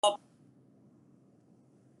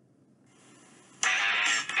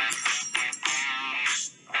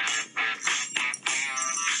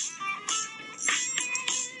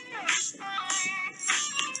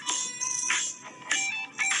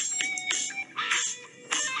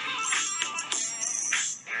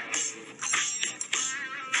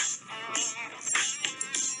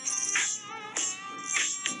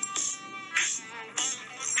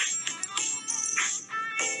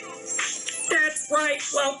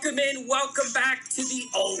Welcome in, welcome back to the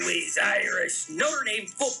Always Irish Notre Dame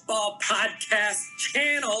Football Podcast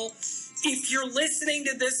channel. If you're listening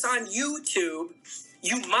to this on YouTube,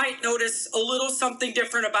 you might notice a little something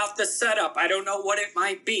different about the setup. I don't know what it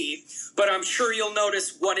might be, but I'm sure you'll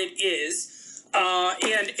notice what it is.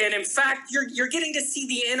 And in fact, you're getting to see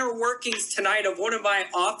the inner workings tonight of one of my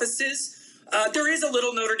offices. There is a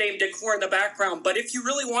little Notre Dame decor in the background, but if you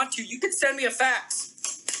really want to, you can send me a fax.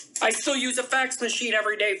 I still use a fax machine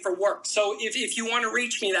every day for work. So if you want to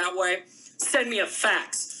reach me that way, send me a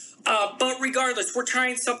fax. But regardless, we're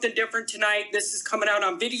trying something different tonight. This is coming out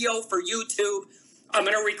on video for YouTube. I'm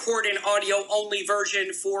going to record an audio-only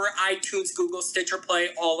version for iTunes, Google, Stitcher Play,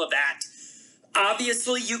 all of that.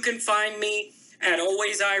 Obviously, you can find me at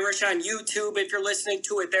Always Irish on YouTube. If you're listening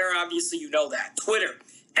to it there, obviously you know that. Twitter,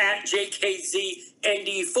 at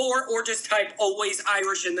JKZND4, or just type Always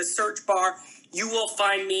Irish in the search bar. You will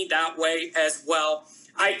find me that way as well.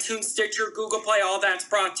 iTunes, Stitcher, Google Play, all that's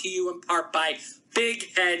brought to you in part by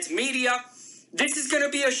Big Heads Media. This is going to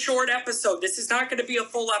be a short episode. This is not going to be a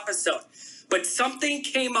full episode. But something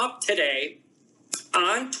came up today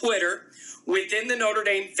on Twitter within the Notre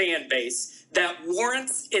Dame fan base that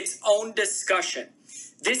warrants its own discussion.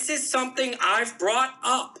 This is something I've brought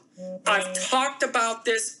up. I've talked about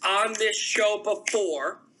this on this show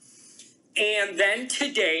before. And then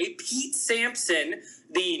today, Pete Sampson,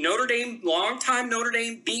 the longtime Notre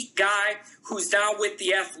Dame beat guy who's now with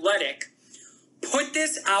The Athletic, put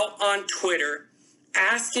this out on Twitter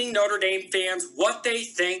asking Notre Dame fans what they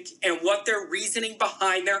think and what their reasoning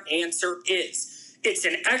behind their answer is. It's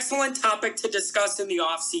an excellent topic to discuss in the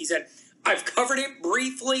offseason. I've covered it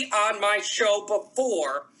briefly on my show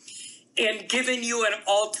before and given you an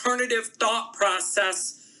alternative thought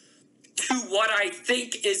process to what I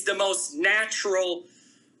think is the most natural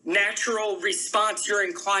response you're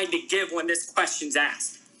inclined to give when this question's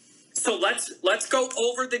asked. So let's go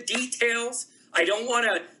over the details. I don't want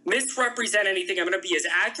to misrepresent anything. I'm going to be as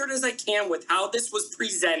accurate as I can with how this was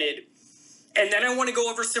presented. And then I want to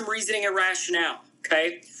go over some reasoning and rationale,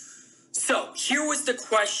 okay? So here was the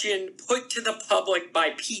question put to the public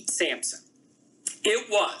by Pete Sampson.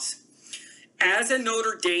 It was, as a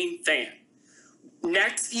Notre Dame fan,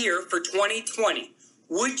 next year for 2020,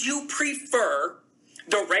 would you prefer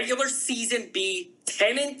the regular season be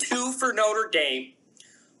 10-2 for Notre Dame,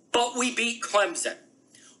 but we beat Clemson?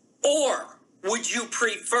 Or would you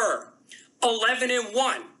prefer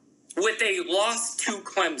 11-1 with a loss to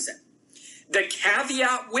Clemson? The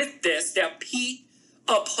caveat with this that Pete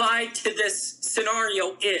applied to this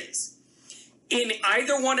scenario is, in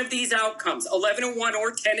either one of these outcomes, 11-1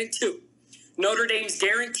 or 10-2, Notre Dame's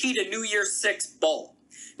guaranteed a New Year's Six bowl.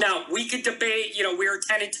 Now, we could debate, we were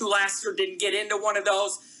 10-2 last year, didn't get into one of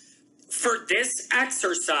those. For this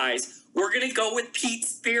exercise, we're going to go with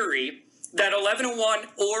Pete's theory that 11-1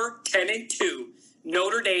 or 10-2,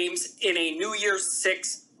 Notre Dame's in a New Year's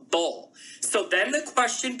Six bowl. So then the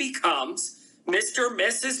question becomes, Mr. or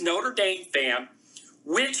Mrs. Notre Dame fan,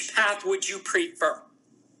 which path would you prefer?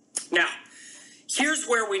 Now, here's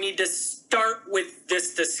where we need to start with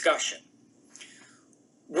this discussion.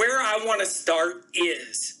 Where I want to start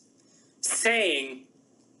is saying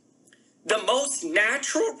the most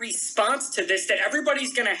natural response to this that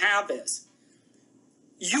everybody's going to have is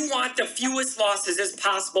you want the fewest losses as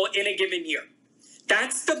possible in a given year.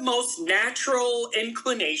 That's the most natural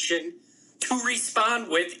inclination to respond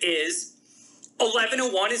with is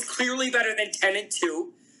 11-1 is clearly better than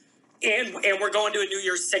 10-2, and we're going to a New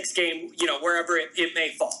Year's Six game, wherever it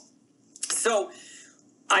may fall. So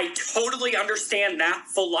I totally understand that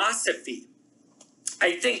philosophy.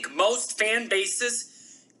 I think most fan bases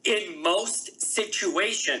in most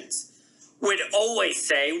situations would always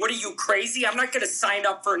say, what are you, crazy? I'm not going to sign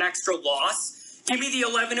up for an extra loss. Give me the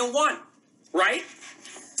 11-1, right?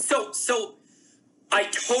 So I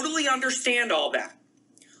totally understand all that.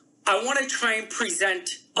 I want to try and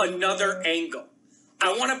present another angle.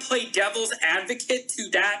 I want to play devil's advocate to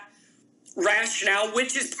that rationale,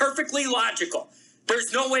 which is perfectly logical.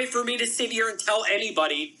 There's no way for me to sit here and tell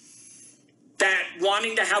anybody that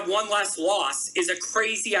wanting to have one less loss is a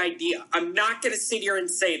crazy idea. I'm not going to sit here and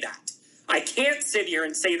say that. I can't sit here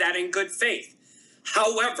and say that in good faith.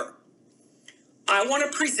 However, I want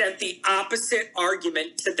to present the opposite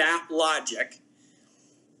argument to that logic.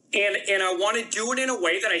 And I want to do it in a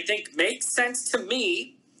way that I think makes sense to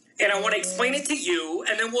me. And I want to explain it to you.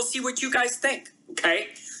 And then we'll see what you guys think.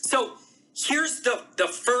 Okay? So here's the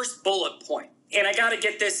first bullet point. And I got to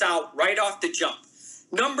get this out right off the jump.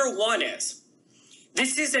 Number one is,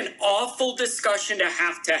 this is an awful discussion to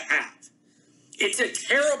have. It's a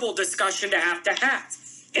terrible discussion to have.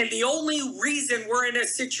 And the only reason we're in a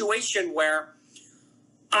situation where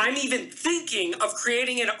I'm even thinking of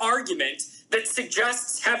creating an argument that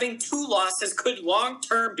suggests having 2 losses could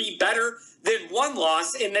long-term be better than 1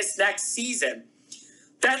 loss in this next season,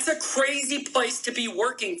 that's a crazy place to be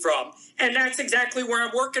working from. And that's exactly where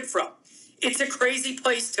I'm working from. It's a crazy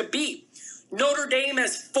place to be. Notre Dame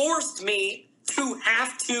has forced me to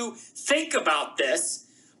have to think about this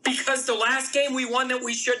because the last game we won that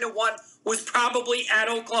we shouldn't have won was probably at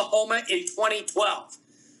Oklahoma in 2012.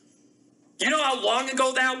 You know how long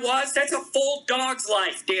ago that was? That's a full dog's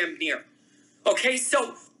life, damn near. Okay,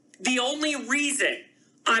 so the only reason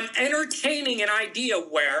I'm entertaining an idea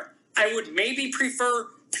where I would maybe prefer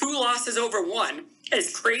 2 losses over 1,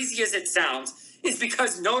 as crazy as it sounds, is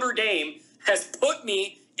because Notre Dame has put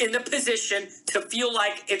me in the position to feel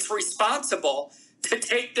like it's responsible to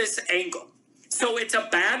take this angle. So it's a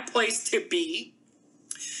bad place to be.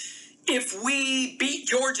 If we beat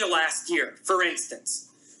Georgia last year, for instance,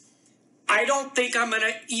 I don't think I'm going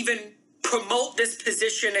to even promote this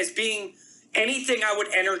position as being anything I would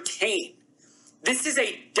entertain. This is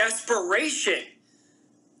a desperation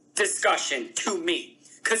discussion to me.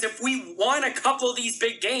 Because if we won a couple of these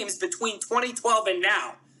big games between 2012 and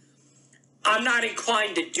now, I'm not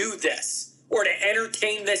inclined to do this or to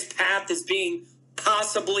entertain this path as being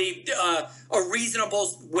possibly a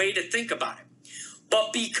reasonable way to think about it.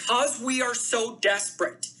 But because we are so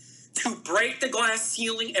desperate to break the glass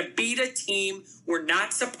ceiling and beat a team we're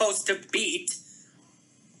not supposed to beat,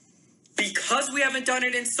 because we haven't done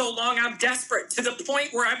it in so long, I'm desperate to the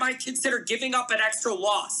point where I might consider giving up an extra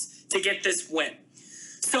loss to get this win.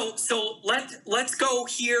 So let's go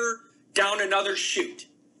here down another chute.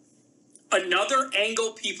 Another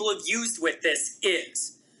angle people have used with this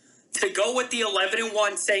is to go with the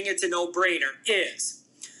 11-1 saying it's a no-brainer is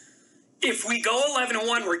if we go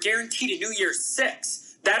 11-1, we're guaranteed a New Year's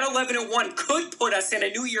 6. That 11-1 could put us in a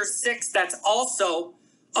New Year's 6 that's also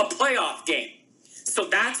a playoff game. So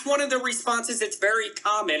that's one of the responses that's very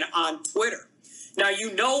common on Twitter. Now,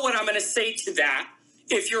 you know what I'm going to say to that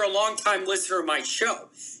if you're a longtime listener of my show.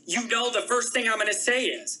 You know the first thing I'm going to say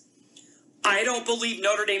is, I don't believe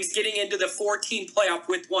Notre Dame's getting into the 14 playoff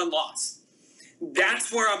with 1 loss.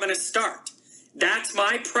 That's where I'm going to start. That's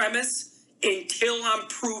my premise until I'm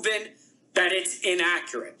proven that it's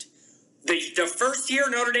inaccurate. The first year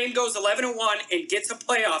Notre Dame goes 11-1 and gets a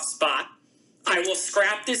playoff spot, I will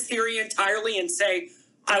scrap this theory entirely and say,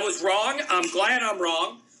 I was wrong. I'm glad I'm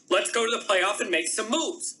wrong. Let's go to the playoff and make some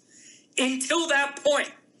moves. Until that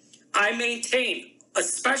point, I maintain,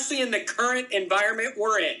 especially in the current environment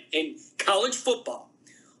we're in college football,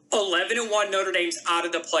 11-1 Notre Dame's out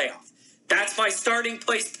of the playoff. That's my starting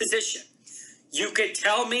place position. You could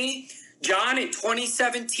tell me, John, in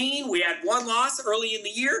 2017, we had 1 loss early in the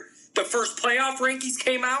year. The first playoff rankings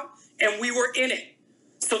came out, and we were in it.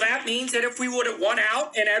 So that means that if we would have won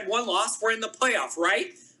out and had 1 loss, we're in the playoff,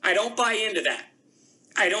 right? I don't buy into that.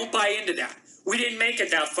 We didn't make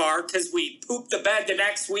it that far because we pooped the bed the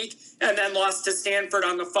next week and then lost to Stanford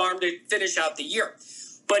on the farm to finish out the year.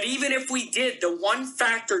 But even if we did, the one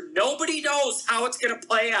factor nobody knows how it's going to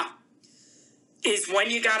play out is when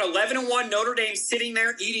you got 11-1 Notre Dame sitting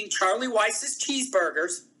there eating Charlie Weiss's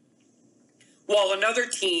cheeseburgers while another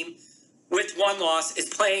team with 1 loss is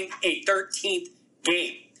playing a 13th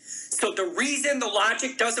game. So the reason the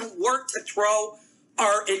logic doesn't work to throw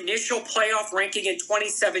our initial playoff ranking in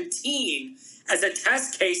 2017 as a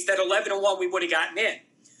test case that 11-1 we would have gotten in.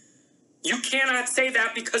 You cannot say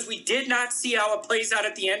that because we did not see how it plays out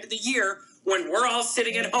at the end of the year when we're all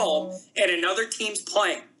sitting at home and another team's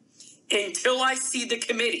playing. Until I see the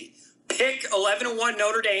committee pick 11-1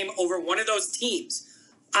 Notre Dame over one of those teams,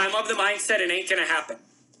 I'm of the mindset it ain't going to happen.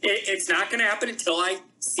 It's not going to happen until I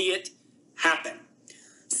see it happen.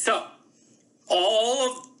 So, all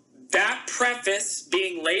of that preface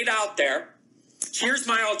being laid out there, here's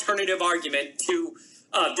my alternative argument to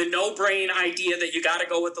the no-brain idea that you got to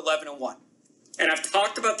go with 11-1. And I've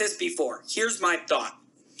talked about this before. Here's my thought.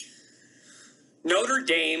 Notre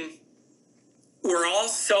Dame, we're all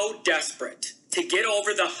so desperate to get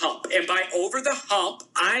over the hump. And by over the hump,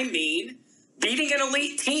 I mean beating an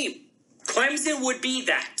elite team. Clemson would be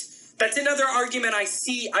that. That's another argument I've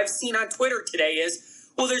seen on Twitter today is,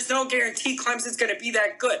 well, there's no guarantee Clemson's going to be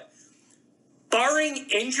that good. Barring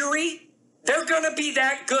injury, they're going to be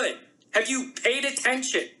that good. Have you paid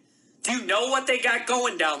attention? Do you know what they got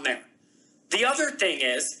going down there? The other thing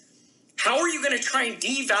is, how are you going to try and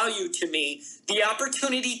devalue to me the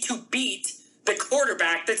opportunity to beat the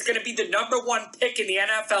quarterback that's going to be the #1 pick in the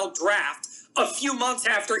NFL draft a few months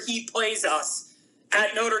after he plays us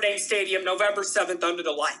at Notre Dame Stadium November 7th under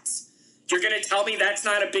the lights? You're going to tell me that's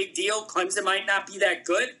not a big deal? Clemson might not be that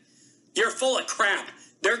good? You're full of crap.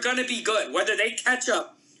 They're going to be good. Whether they catch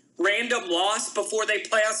a random loss before they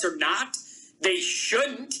play us or not, they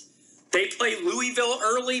shouldn't. They play Louisville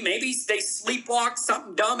early. Maybe they sleepwalk.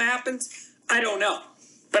 Something dumb happens. I don't know.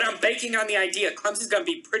 But I'm banking on the idea Clemson's going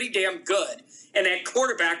to be pretty damn good. And that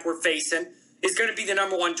quarterback we're facing is going to be the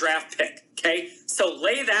number 1 draft pick. Okay? So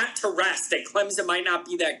lay that to rest that Clemson might not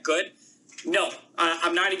be that good. No,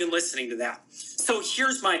 I'm not even listening to that. So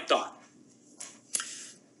here's my thought.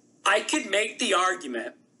 I could make the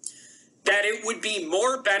argument that it would be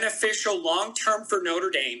more beneficial long-term for Notre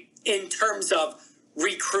Dame in terms of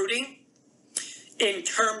recruiting, in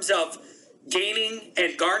terms of gaining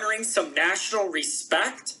and garnering some national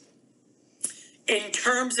respect, in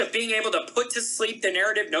terms of being able to put to sleep the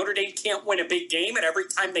narrative Notre Dame can't win a big game, and every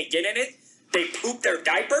time they get in it, they poop their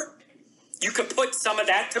diaper. You could put some of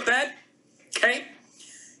that to bed, okay?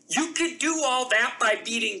 You could do all that by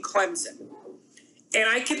beating Clemson. And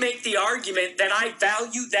I can make the argument that I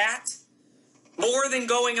value that more than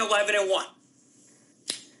going 11-1.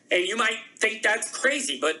 And you might think that's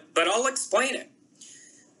crazy, but I'll explain it.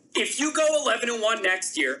 If you go 11-1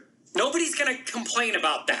 next year, nobody's going to complain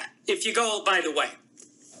about that. If you go, by the way,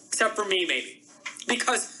 except for me maybe.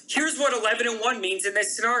 Because here's what 11-1 means in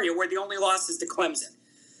this scenario where the only loss is to Clemson.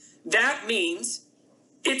 That means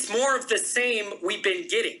it's more of the same we've been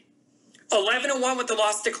getting. 11-1 with the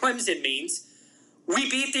loss to Clemson means we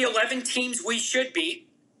beat the 11 teams we should beat,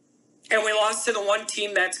 and we lost to the one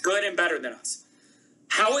team that's good and better than us.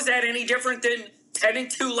 How is that any different than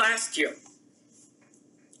 10-2 last year?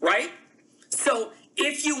 Right? So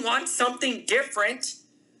if you want something different,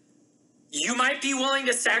 you might be willing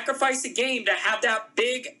to sacrifice a game to have that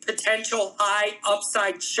big potential high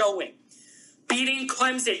upside showing. Beating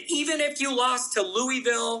Clemson, even if you lost to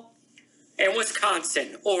Louisville and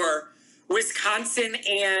Wisconsin, or Wisconsin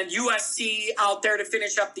and USC out there to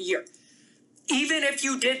finish up the year. Even if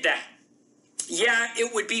you did that, yeah,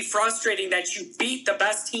 it would be frustrating that you beat the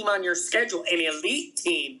best team on your schedule, an elite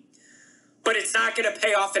team, but it's not going to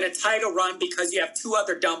pay off in a title run because you have 2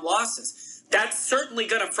 other dumb losses. That's certainly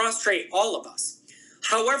going to frustrate all of us.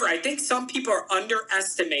 However, I think some people are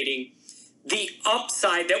underestimating the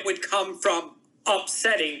upside that would come from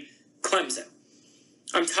upsetting Clemson.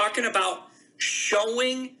 I'm talking about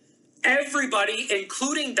showing everybody,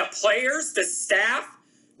 including the players, the staff,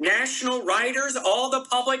 national writers, all the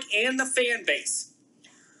public, and the fan base.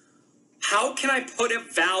 How can I put a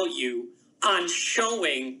value on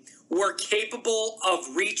showing we're capable of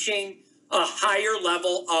reaching a higher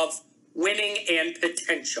level of winning and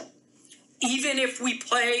potential? Even if we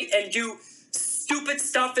play and do stupid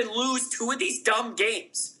stuff and lose 2 of these dumb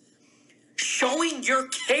games, showing you're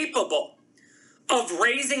capable of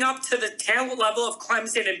raising up to the talent level of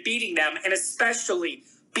Clemson and beating them, and especially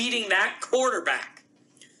beating that quarterback,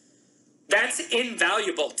 that's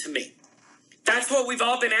invaluable to me. That's what we've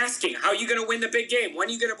all been asking. How are you going to win the big game? When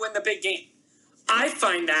are you going to win the big game? I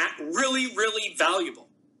find that really, really valuable.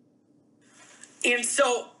 And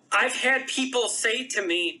so I've had people say to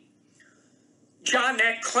me, John,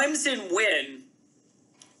 that Clemson win,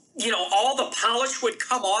 all the polish would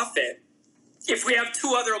come off it if we have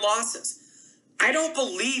 2 other losses. I don't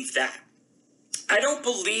believe that.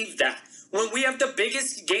 When we have the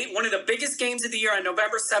biggest game, one of the biggest games of the year on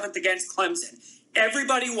November 7th against Clemson,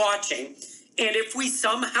 everybody watching, and if we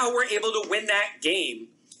somehow were able to win that game,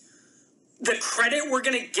 the credit we're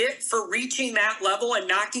going to get for reaching that level and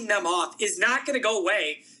knocking them off is not going to go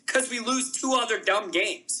away because we lose 2 other dumb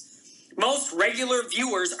games. Most regular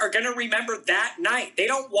viewers are going to remember that night. They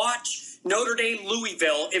don't watch Notre Dame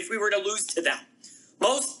Louisville if we were to lose to them.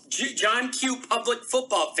 Most John Q. public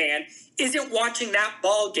football fan isn't watching that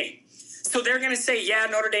ball game. So they're going to say, yeah,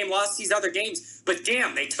 Notre Dame lost these other games, but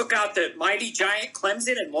damn, they took out the mighty giant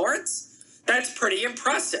Clemson and Lawrence? That's pretty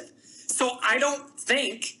impressive. So I don't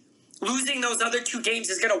think losing those other 2 games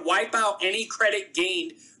is going to wipe out any credit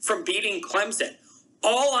gained from beating Clemson.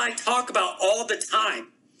 All I talk about all the time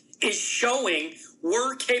is showing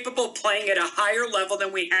we're capable of playing at a higher level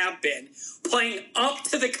than we have been, playing up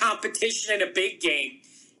to the competition in a big game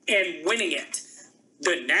and winning it.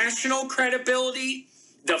 The national credibility,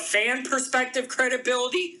 the fan perspective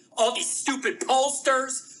credibility, all these stupid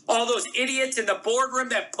pollsters, all those idiots in the boardroom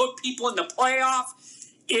that put people in the playoff,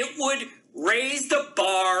 it would raise the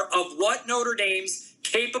bar of what Notre Dame's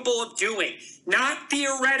capable of doing. Not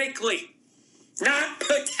theoretically, not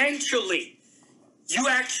potentially. You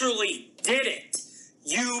actually did it.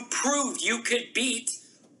 You proved you could beat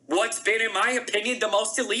what's been, in my opinion, the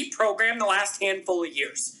most elite program the last handful of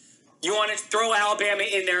years. You want to throw Alabama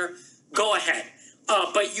in there? Go ahead.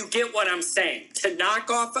 But you get what I'm saying. To knock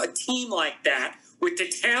off a team like that, with the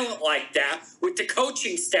talent like that, with the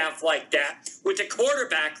coaching staff like that, with the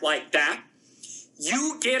quarterback like that,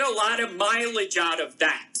 you get a lot of mileage out of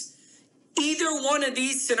that. Either one of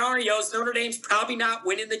these scenarios, Notre Dame's probably not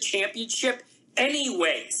winning the championship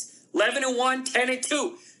anyways. 11-1,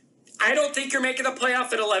 10-2. I don't think you're making the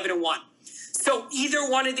playoff at 11-1. So either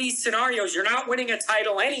one of these scenarios, you're not winning a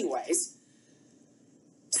title anyways.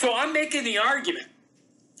 So I'm making the argument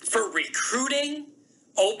for recruiting,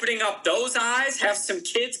 opening up those eyes, have some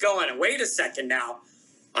kids going, wait a second now.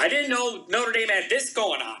 I didn't know Notre Dame had this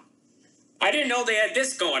going on. I didn't know they had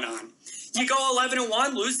this going on. You go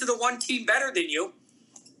 11-1, lose to the one team better than you.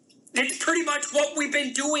 It's pretty much what we've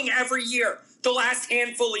been doing every year, the last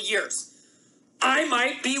handful of years. I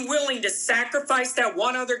might be willing to sacrifice that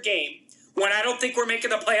one other game when I don't think we're making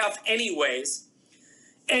the playoff anyways,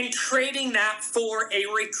 and trading that for a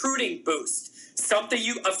recruiting boost. Something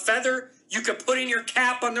a feather you could put in your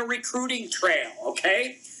cap on the recruiting trail,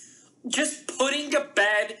 okay? Just putting to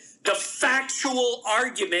bed the factual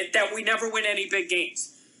argument that we never win any big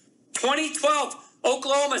games. 2012,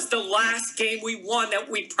 Oklahoma's the last game we won that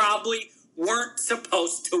we probably weren't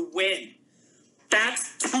supposed to win.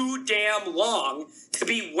 That's too damn long to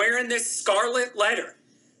be wearing this scarlet letter.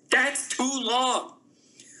 That's too long.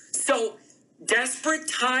 So desperate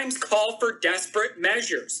times call for desperate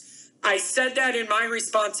measures. I said that in my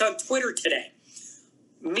response on Twitter today.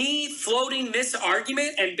 Me floating this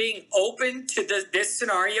argument and being open to this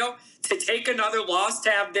scenario to take another loss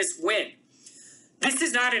to have this win. This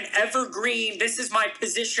is not an evergreen, this is my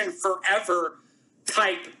position forever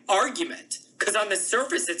type argument. Because on the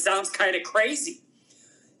surface, it sounds kind of crazy.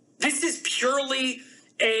 This is purely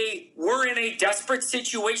we're in a desperate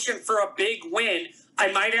situation for a big win.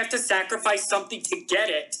 I might have to sacrifice something to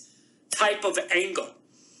get it type of angle.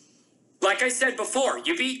 Like I said before,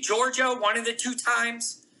 you beat Georgia one of the two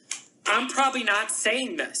times. I'm probably not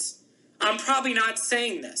saying this.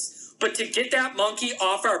 But to get that monkey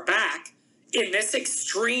off our back in this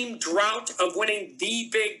extreme drought of winning the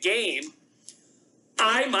big game,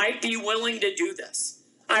 I might be willing to do this.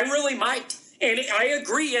 I really might. And I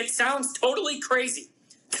agree, it sounds totally crazy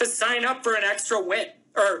to sign up for an extra win,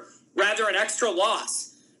 or rather an extra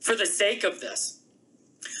loss for the sake of this.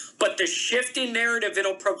 But the shift in narrative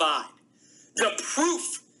it'll provide, the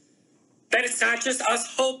proof that it's not just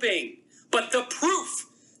us hoping, but the proof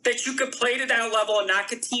that you could play to that level and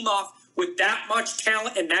knock a team off with that much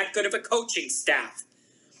talent and that good of a coaching staff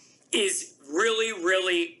is really,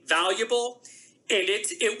 really valuable. And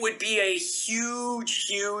it would be a huge,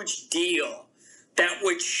 huge deal that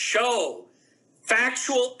would show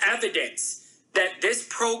factual evidence that this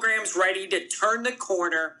program's ready to turn the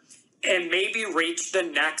corner and maybe reach the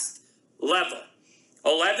next level.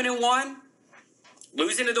 11-1,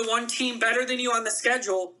 losing to the one team better than you on the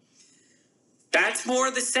schedule, that's more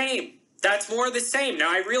of the same. Now,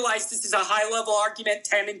 I realize this is a high-level argument,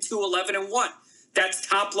 10-2, 11-1. That's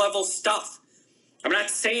top-level stuff. I'm not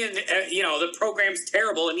saying, the program's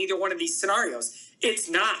terrible in either one of these scenarios. It's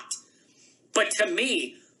not. But to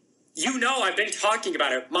me, I've been talking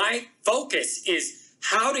about it. My focus is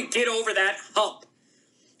how to get over that hump.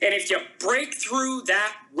 And if you break through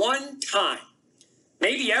that one time,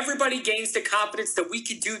 maybe everybody gains the confidence that we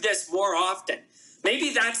could do this more often.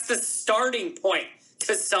 Maybe that's the starting point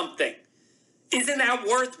to something. Isn't that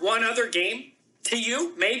worth one other game to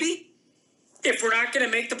you? Maybe? If we're not going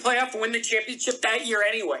to make the playoff and win the championship that year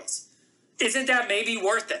anyways. Isn't that maybe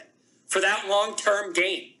worth it for that long-term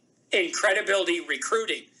gain in credibility,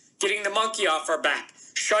 recruiting, getting the monkey off our back,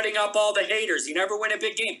 shutting up all the haters, you never win a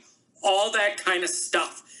big game, all that kind of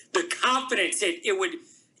stuff. The confidence it would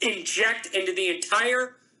inject into the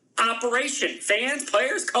entire operation, fans,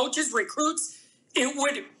 players, coaches, recruits, it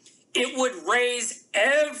would raise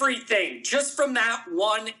everything just from that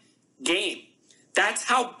one game. That's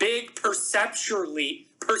how big perceptually,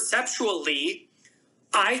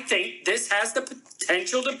 I think this has the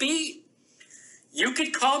potential to be. You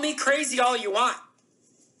could call me crazy all you want,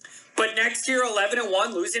 but next year,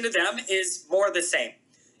 11-1, losing to them is more of the same.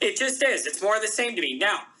 It just is. It's more of the same to me.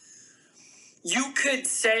 Now, you could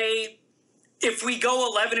say if we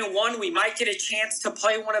go 11-1, we might get a chance to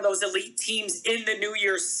play one of those elite teams in the New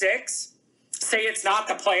Year's Six. Say it's not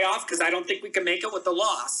the playoff because I don't think we can make it with the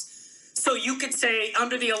loss. So you could say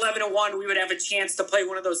under the 11-1, we would have a chance to play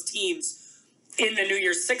one of those teams in the New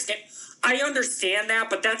Year's Six game. I understand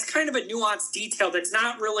that, but that's kind of a nuanced detail that's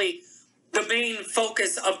not really the main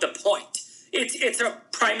focus of the point. It's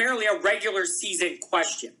primarily a regular season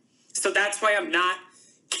question. So that's why I'm not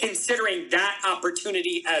considering that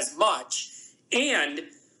opportunity as much. And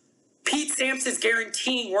Pete Sampson's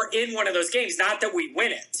guaranteeing we're in one of those games, not that we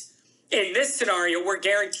win it. In this scenario, we're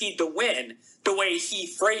guaranteed to win the way he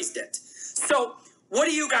phrased it. So what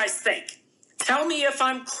do you guys think? Tell me if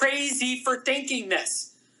I'm crazy for thinking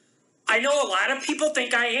this. I know a lot of people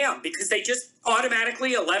think I am because they just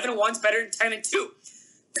automatically 11-1 is better than 10-2.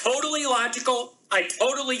 Totally logical. I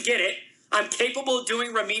totally get it. I'm capable of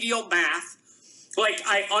doing remedial math. Like,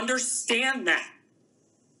 I understand that.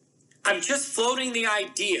 I'm just floating the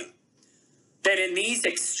idea that in these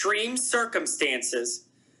extreme circumstances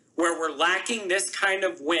where we're lacking this kind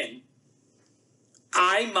of win,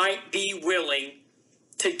 I might be willing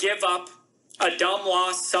to give up a dumb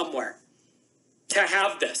loss somewhere to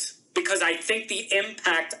have this, because I think the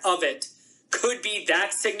impact of it could be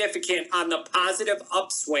that significant on the positive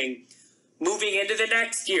upswing moving into the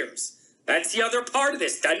next years. That's the other part of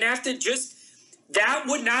this. Doesn't have to just, that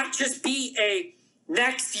would not just be a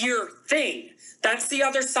next year thing. That's the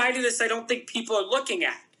other side of this I don't think people are looking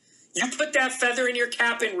at. You put that feather in your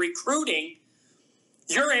cap in recruiting,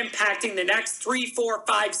 you're impacting the next 3, 4,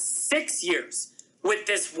 5, 6 years with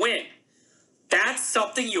this win. That's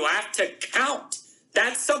something you have to count.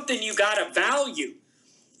 That's something you got to value.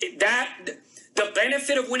 The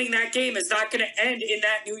benefit of winning that game is not going to end in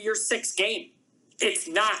that New Year's 6 game. It's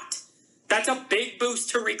not. That's a big boost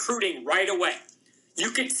to recruiting right away.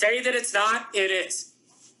 You could say that it's not. It is.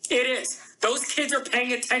 It is. Those kids are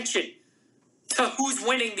paying attention to who's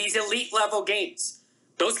winning these elite level games.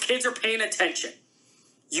 Those kids are paying attention.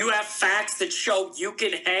 You have facts that show you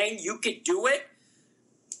can hang, you can do it.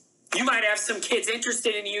 You might have some kids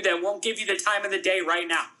interested in you that won't give you the time of the day right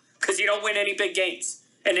now because you don't win any big games.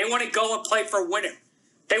 And they want to go and play for a winner.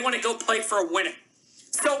 They want to go play for a winner.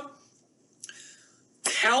 So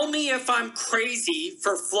tell me if I'm crazy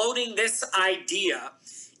for floating this idea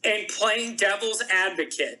and playing devil's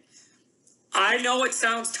advocate. I know it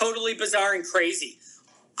sounds totally bizarre and crazy.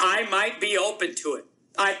 I might be open to it.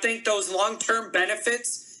 I think those long-term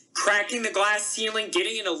benefits, cracking the glass ceiling,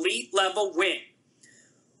 getting an elite level win,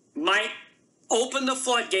 might open the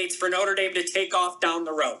floodgates for Notre Dame to take off down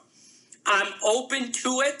the road. I'm open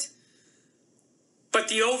to it, but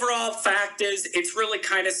the overall fact is it's really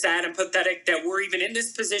kind of sad and pathetic that we're even in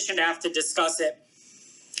this position to have to discuss it.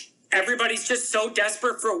 Everybody's just so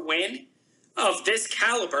desperate for a win of this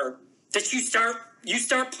caliber that you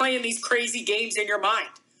start playing these crazy games in your mind,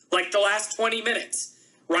 like the last 20 minutes,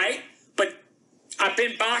 right? But I've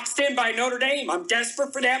been boxed in by Notre Dame. I'm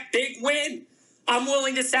desperate for that big win. I'm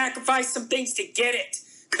willing to sacrifice some things to get it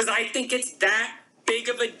because I think it's that big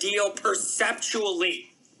of a deal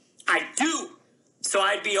perceptually. I do. So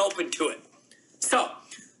I'd be open to it. So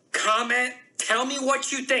comment, tell me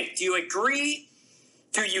what you think. Do you agree?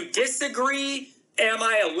 Do you disagree? Am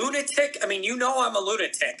I a lunatic? I mean, you know I'm a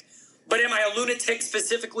lunatic. But am I a lunatic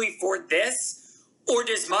specifically for this? Or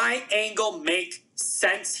does my angle make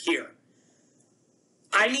sense here?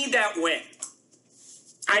 I need that win.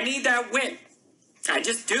 I need that win. I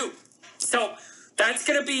just do. So that's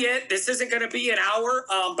going to be it. This isn't going to be an hour,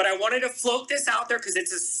 but I wanted to float this out there because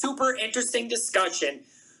it's a super interesting discussion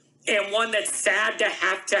and one that's sad to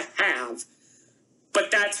have.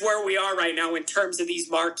 But that's where we are right now in terms of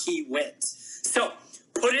these marquee wins. So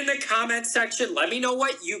put in the comment section. Let me know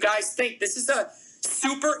what you guys think. This is a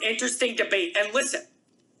super interesting debate. And listen,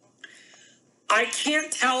 I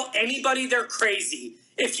can't tell anybody they're crazy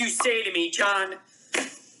if you say to me, John,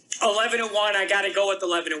 11-1, I got to go with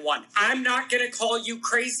 11-1. I'm not going to call you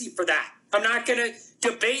crazy for that. I'm not going to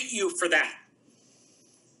debate you for that.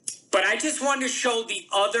 But I just wanted to show the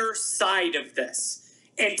other side of this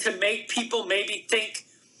and to make people maybe think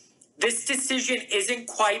this decision isn't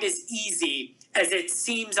quite as easy as it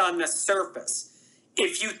seems on the surface.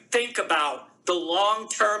 If you think about the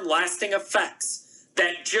long-term lasting effects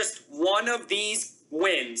that just one of these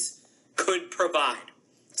wins could provide.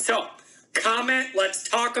 So, comment, let's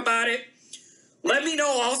talk about it. Let me know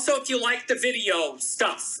also if you like the video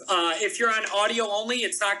stuff. If you're on audio only,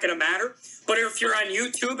 it's not going to matter. But if you're on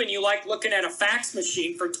YouTube and you like looking at a fax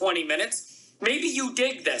machine for 20 minutes, maybe you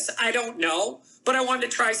dig this. I don't know, but I wanted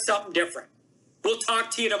to try something different. We'll talk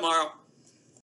to you tomorrow.